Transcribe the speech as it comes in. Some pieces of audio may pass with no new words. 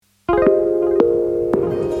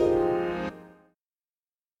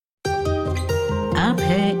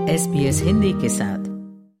SBS Hindi के साथ।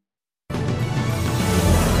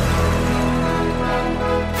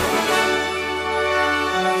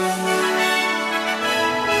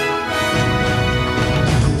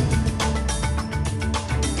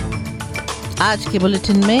 आज के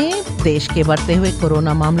बुलेटिन में देश के बढ़ते हुए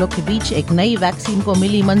कोरोना मामलों के बीच एक नई वैक्सीन को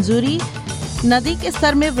मिली मंजूरी। नदी के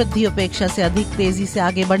स्तर में वृद्धि अपेक्षा से अधिक तेजी से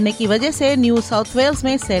आगे बढ़ने की वजह से न्यू साउथ वेल्स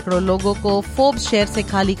में सैकड़ों लोगों को फोर्ब्स शहर से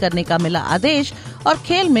खाली करने का मिला आदेश। और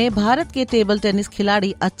खेल में भारत के टेबल टेनिस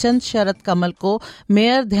खिलाड़ी अचंत शरद कमल को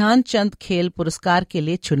मेयर ध्यानचंद खेल पुरस्कार के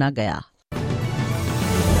लिए चुना गया।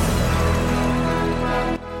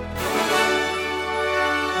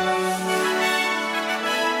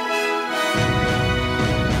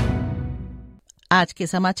 आज के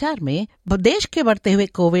समाचार में देश के बढ़ते हुए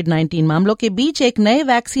कोविड-19 मामलों के बीच एक नए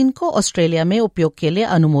वैक्सीन को ऑस्ट्रेलिया में उपयोग के लिए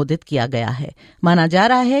अनुमोदित किया गया है। माना जा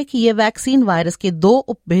रहा है कि यह वैक्सीन वायरस के 2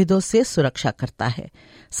 उपभेदों से सुरक्षा करता है।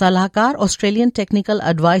 सलाहकार Australian technical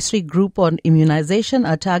advisory group on immunisation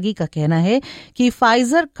ATAGI का कहना है कि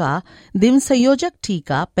फाइजर का दिन संयोजक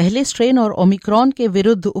टीका पहले स्ट्रेन और ओमिक्रॉन के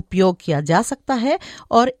विरुद्ध उपयोग किया जा सकता है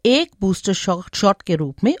और एक बूस्टर शॉट के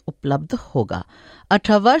रूप में उपलब्ध होगा।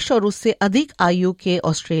 18 वर्ष और उससे अधिक आयु के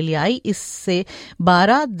ऑस्ट्रेलियाई इससे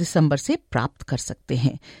 12 दिसंबर से प्राप्त कर सकते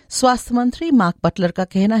हैं। स्वास्थ्य मंत्री मार्क बटलर का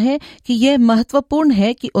कहना है कि यह महत्वपूर्ण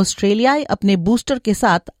है कि ऑस्ट्रेलियाई अपने बूस्टर के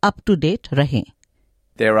साथ अप टू डेट रहें।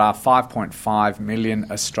 There are 5.5 million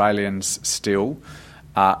Australians still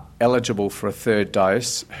eligible for a third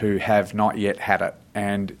dose who have not yet had it,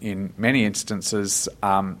 and in many instances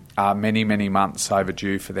are many months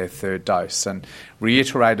overdue for their third dose, and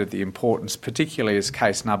reiterated the importance, particularly as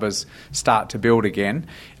case numbers start to build again,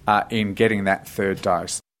 in getting that third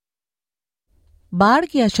dose. बाढ़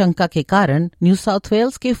की आशंका के कारण new south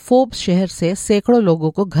Wales के Forbes शहर से सैकड़ों लोगों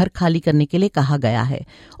को घर खाली करने के लिए कहा गया है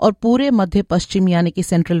और पूरे मध्य पश्चिम यानी कि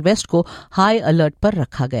सेंट्रल वेस्ट को हाई अलर्ट पर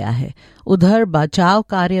रखा गया है। उधर बचाव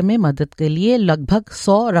कार्य में मदद के लिए लगभग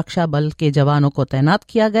 100 रक्षा बल के जवानों को तैनात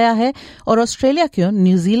किया गया है और ऑस्ट्रेलिया को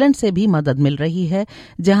न्यूजीलैंड से भी मदद मिल रही है,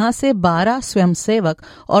 जहां से 12 स्वयंसेवक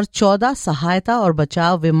और 14 सहायता और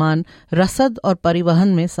बचाव विमान रसद और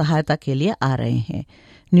परिवहन में सहायता के लिए आ रहे हैं।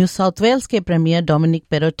 न्यू साउथ वेल्स के प्रीमियर डोमिनिक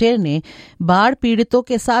पेरोटेर ने बाढ़ पीड़ितों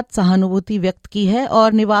के साथ सहानुभूति व्यक्त की है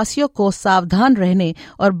और निवासियों को सावधान रहने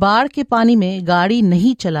और बाढ़ के पानी में गाड़ी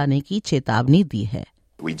नहीं चलाने की चेतावनी दी है।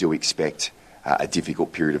 We do expect a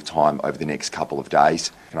difficult period of time over the next couple of days.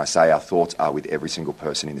 Can I say our thoughts are with every single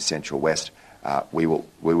person in the Central West. We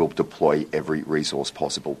will deploy every resource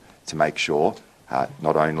possible to make sure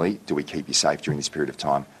not only do we keep you safe during this period of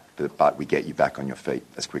time, but we get you back on your feet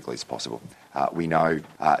as quickly as possible. We know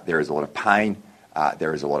there is a lot of pain,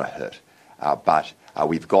 there is a lot of hurt, but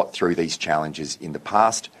we've got through these challenges in the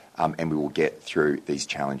past, and we will get through these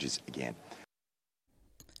challenges again.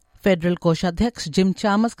 फेडरल कोषाध्यक्ष Jim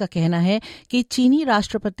Chalmers का कहना है कि चीनी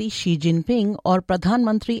राष्ट्रपति Xi Jinping और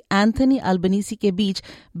प्रधानमंत्री एंथनी अल्बनीसी के बीच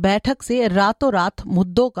बैठक से रातों रात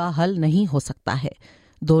मुद्दों का हल नहीं हो सकता है।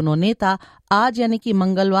 दोनों नेता आज यानी कि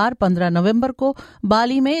मंगलवार 15 नवंबर को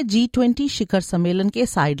बाली में G20 शिखर सम्मेलन के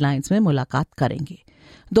साइडलाइंस में मुलाकात करेंगे।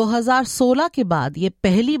 2016 के बाद ये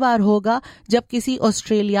पहली बार होगा जब किसी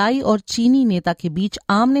ऑस्ट्रेलियाई और चीनी नेता के बीच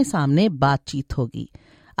आमने सामने बातचीत होगी।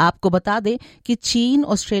 आपको बता दें कि चीन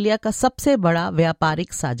ऑस्ट्रेलिया का सबसे बड़ा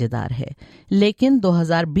व्यापारिक साझेदार है, लेकिन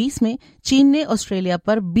 2020 में चीन ने ऑस्ट्रेलिया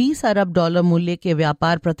पर $20 अरब मूल्य के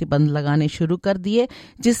व्यापार प्रतिबंध लगाने शुरू कर दिए,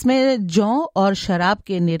 जिसमें जौ और शराब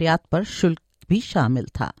के निर्यात पर शुल्क भी शामिल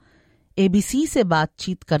था। ABC से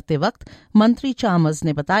बातचीत करते वक्त मंत्री चामस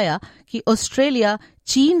ने बताया कि ऑस्ट्रेलिया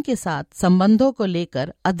चीन के साथ संबंधों को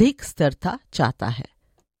लेकर अधिक स्थिरता चाहता है।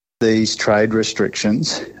 These trade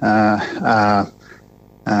restrictions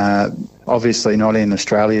obviously not in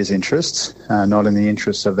Australia's interests, not in the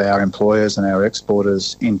interests of our employers and our exporters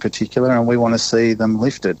in particular, and we want to see them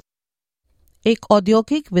lifted. एक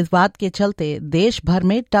औद्योगिक विवाद के चलते देश भर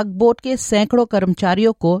में टग बोट के सैकड़ों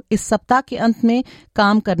कर्मचारियों को इस सप्ताह के अंत में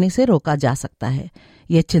काम करने से रोका जा सकता है।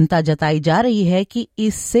 ये चिंता जताई जा रही है कि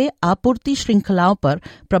इससे आपूर्ति श्रृंखलाओं पर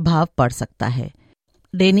प्रभाव पड़ सकता है।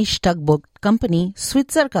 Danish tug boat company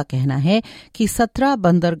Svitzer का कहना है कि 17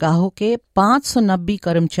 बंदरगाहों के 590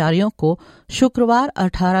 कर्मचारियों को शुक्रवार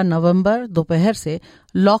 18 नवंबर दोपहर से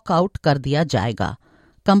लॉकआउट कर दिया जाएगा।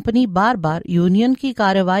 कंपनी बार बार यूनियन की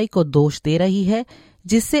कार्रवाई को दोष दे रही है,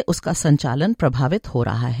 जिससे उसका संचालन प्रभावित हो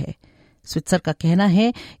रहा है। स्विट्जर का कहना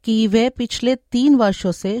है कि वह पिछले 3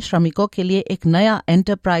 वर्षों से श्रमिकों के लिए एक नया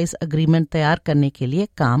एंटरप्राइज एग्रीमेंट तैयार करने के लिए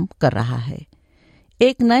काम कर रहा है।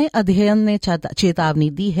 एक नए अध्ययन ने चेतावनी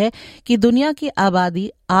दी है कि दुनिया की आबादी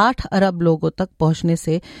 8 अरब लोगों तक पहुंचने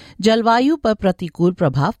से जलवायु पर प्रतिकूल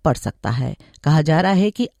प्रभाव पड़ सकता है। कहा जा रहा है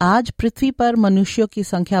कि आज पृथ्वी पर मनुष्यों की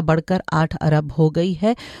संख्या बढ़कर 8 अरब हो गई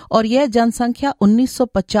है और यह जनसंख्या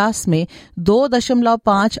 1950 में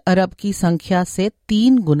 2.5 अरब की संख्या से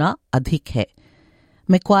 3 गुना अधिक है।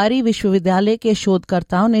 मैक्वारी विश्वविद्यालय के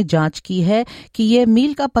शोधकर्ताओं ने जांच की है कि यह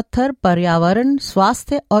मील का पत्थर पर्यावरण,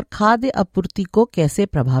 स्वास्थ्य और खाद्य आपूर्ति को कैसे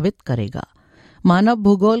प्रभावित करेगा। मानव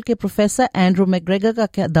भूगोल के प्रोफेसर एंड्रू मैकग्रेगर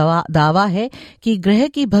का दावा है कि ग्रह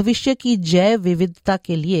की भविष्य की जैव विविधता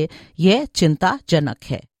के लिए यह चिंताजनक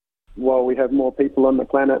है। While we have more people on the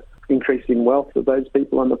planet, increasing wealth of those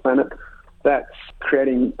people on the planet, that's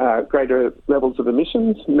creating greater levels of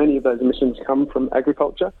emissions. Many of those emissions come from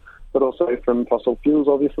agriculture, but also from fossil fuels,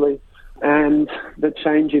 obviously. And the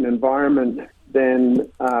change in environment then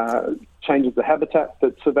changes the habitat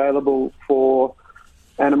that's available for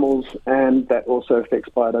animals, and that also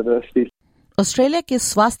affects biodiversity. Australia के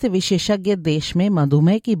स्वास्थ्य विशेषज्ञ देश में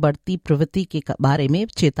मधुमेह की बढ़ती प्रवृत्ति के बारे में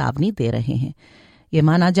चेतावनी दे रहे हैं। ये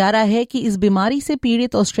माना जा रहा है कि इस बीमारी से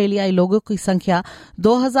पीड़ित ऑस्ट्रेलियाई लोगों की संख्या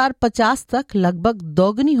 2050 तक लगभग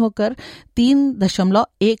दोगुनी होकर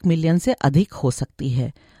 3.1 मिलियन से अधिक हो सकती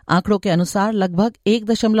है। आंकड़ों के अनुसार लगभग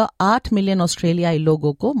 1.8 मिलियन ऑस्ट्रेलियाई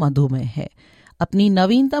लोगों को मधुमेह है। अपनी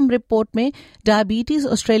नवीनतम रिपोर्ट में डायबिटीज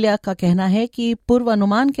ऑस्ट्रेलिया का कहना है कि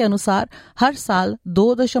पूर्वानुमान के अनुसार हर साल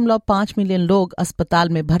 2.5 मिलियन लोग अस्पताल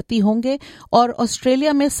में भर्ती होंगे और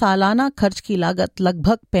ऑस्ट्रेलिया में सालाना खर्च की लागत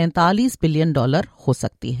लगभग $45 बिलियन हो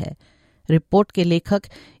सकती है। रिपोर्ट के लेखक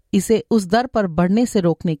इसे उस दर पर बढ़ने से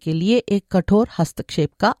रोकने के लिए एक कठोर हस्तक्षेप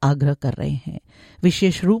का आग्रह कर रहे हैं,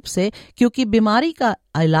 विशेष रूप से क्योंकि बीमारी का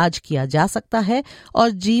इलाज किया जा सकता है और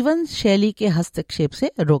जीवन शैली के हस्तक्षेप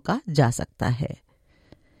से रोका जा सकता है।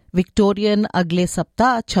 विक्टोरियन अगले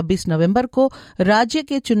सप्ताह 26 नवंबर को राज्य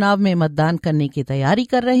के चुनाव में मतदान करने की तैयारी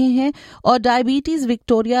कर रहे हैं और डायबिटीज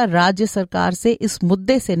विक्टोरिया राज्य सरकार से इस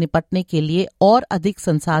मुद्दे से निपटने के लिए और अधिक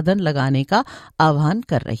संसाधन लगाने का आह्वान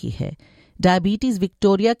कर रही है। डायबिटीज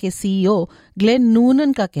विक्टोरिया के सीईओ ग्लेन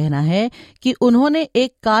नूनन का कहना है कि उन्होंने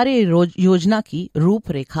एक कार्य योजना की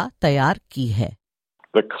रूपरेखा तैयार की है।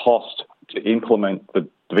 The cost to implement the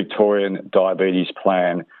Victorian diabetes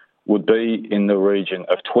plan would be in the region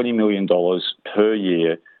of $20 million per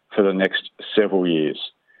year for the next several years.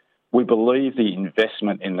 We believe the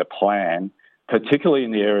investment in the plan, particularly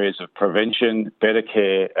in the areas of prevention, better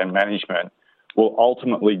care and management, will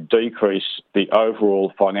ultimately decrease the overall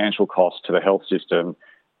financial cost to the health system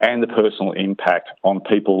and the personal impact on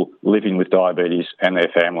people living with diabetes and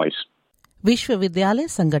their families. विश्वविद्यालय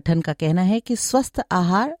संगठन का कहना है कि स्वस्थ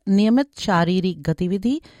आहार, नियमित शारीरिक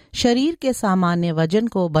गतिविधि, शरीर के सामान्य वजन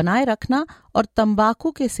को बनाए रखना और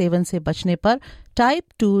तंबाकू के सेवन से बचने पर टाइप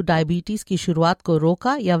 2 डायबिटीज की शुरुआत को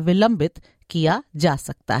रोका या विलंबित किया जा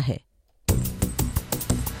सकता है।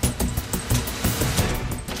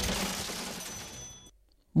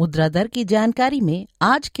 मुद्रा दर की जानकारी में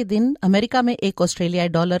आज के दिन अमेरिका में एक ऑस्ट्रेलियाई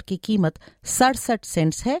डॉलर की कीमत 67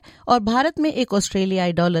 सेंट्स है और भारत में एक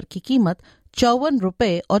ऑस्ट्रेलियाई डॉलर की कीमत 54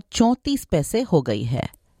 रुपये और 34 पैसे हो गई है।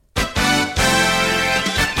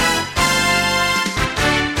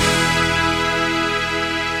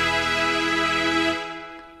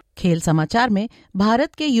 खेल समाचार में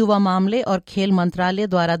भारत के युवा मामले और खेल मंत्रालय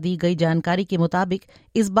द्वारा दी गई जानकारी के मुताबिक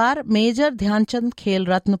इस बार मेजर ध्यानचंद खेल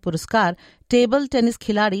रत्न पुरस्कार टेबल टेनिस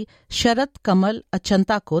खिलाड़ी शरत कमल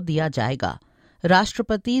अचंता को दिया जाएगा।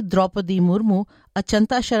 राष्ट्रपति द्रौपदी मुर्मू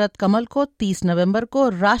अचंता शरत कमल को 30 नवंबर को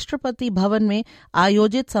राष्ट्रपति भवन में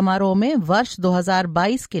आयोजित समारोह में वर्ष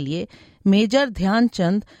 2022 के लिए मेजर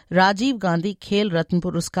ध्यानचंद राजीव गांधी खेल रत्न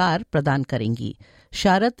पुरस्कार प्रदान करेंगी।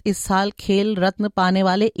 शरत इस साल खेल रत्न पाने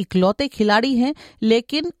वाले इकलौते खिलाड़ी हैं,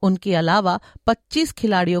 लेकिन उनके अलावा 25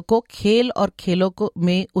 खिलाड़ियों को खेल और खेलों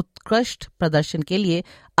में उत्कृष्ट प्रदर्शन के लिए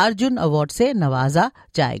अर्जुन अवार्ड से नवाजा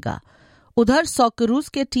जाएगा। उधर सॉकरूज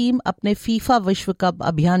के टीम अपने फीफा विश्व कप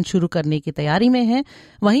अभियान शुरू करने की तैयारी में है।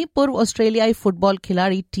 वहीं पूर्व ऑस्ट्रेलियाई फुटबॉल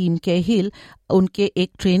खिलाड़ी टीम कैहिल उनके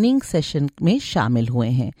एक ट्रेनिंग सेशन में शामिल हुए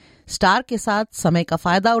हैं। स्टार के साथ समय का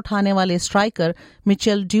फायदा उठाने वाले स्ट्राइकर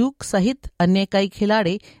मिचेल ड्यूक सहित अन्य कई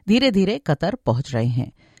खिलाड़ी धीरे धीरे कतर पहुंच रहे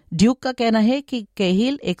हैं। ड्यूक का कहना है कि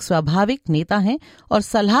कैहिल एक स्वाभाविक नेता हैं और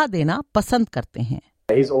सलाह देना पसंद करते हैं।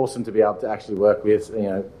 He's awesome to be able to actually work with,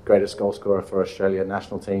 greatest goal scorer for Australia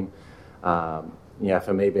national team.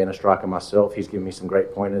 For me being a striker myself, he's given me some great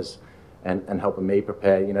pointers and helping me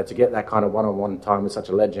prepare. To get that kind of one-on-one time with such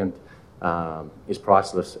a legend is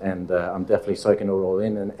priceless, and I'm definitely soaking it all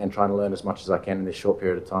in and trying to learn as much as I can in this short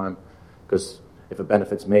period of time, because if it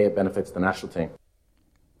benefits me, it benefits the national team.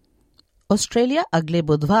 Australia अगले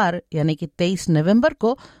बुधवार यानी कि 23 नवंबर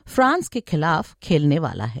को France के खिलाफ खेलने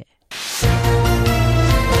वाला है।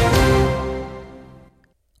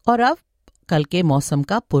 और अब कल के मौसम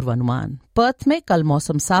का पूर्वानुमान। पर्थ में कल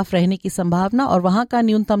मौसम साफ रहने की संभावना और वहां का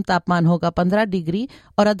न्यूनतम तापमान होगा 15 डिग्री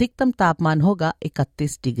और अधिकतम तापमान होगा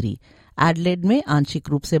 31 डिग्री। एडलेड में आंशिक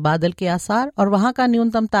रूप से बादल के आसार और वहां का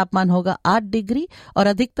न्यूनतम तापमान होगा 8 डिग्री और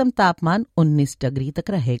अधिकतम तापमान 19 डिग्री तक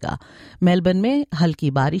रहेगा। मेलबर्न में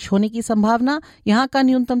हल्की बारिश होने की संभावना, यहां का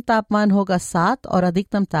न्यूनतम तापमान होगा 7 और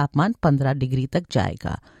अधिकतम तापमान 15 डिग्री तक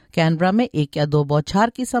जाएगा। कैनबरा में 1 या 2 बौछार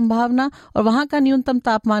की संभावना और वहां का न्यूनतम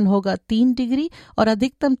तापमान होगा 3 डिग्री और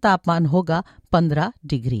अधिकतम तापमान होगा 15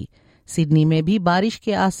 डिग्री। सिडनी में भी बारिश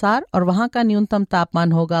के आसार और वहां का न्यूनतम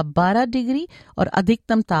तापमान होगा 12 डिग्री और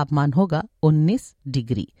अधिकतम तापमान होगा 19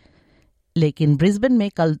 डिग्री। लेकिन ब्रिस्बेन में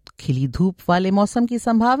कल खिली धूप वाले मौसम की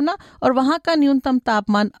संभावना और वहां का न्यूनतम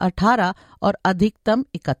तापमान 18 और अधिकतम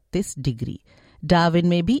 31 डिग्री। डार्विन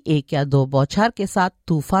में भी 1 या 2 बौछार के साथ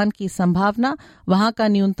तूफान की संभावना, वहां का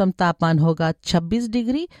न्यूनतम तापमान होगा 26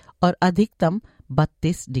 डिग्री और अधिकतम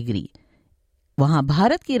 32 डिग्री। वहां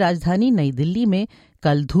भारत की राजधानी नई दिल्ली में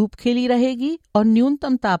कल धूप खिली रहेगी और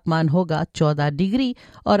न्यूनतम तापमान होगा 14 डिग्री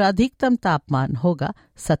और अधिकतम तापमान होगा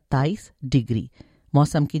 27 डिग्री।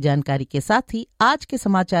 मौसम की जानकारी के साथ ही आज के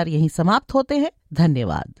समाचार यहीं समाप्त होते हैं।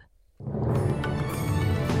 धन्यवाद।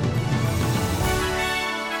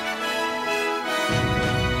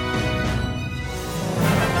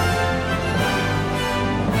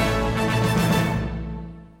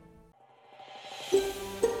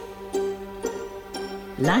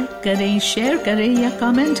 लाइक करें, शेयर करें या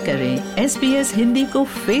कमेंट करें। SBS हिंदी को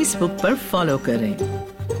फेसबुक पर फॉलो करें।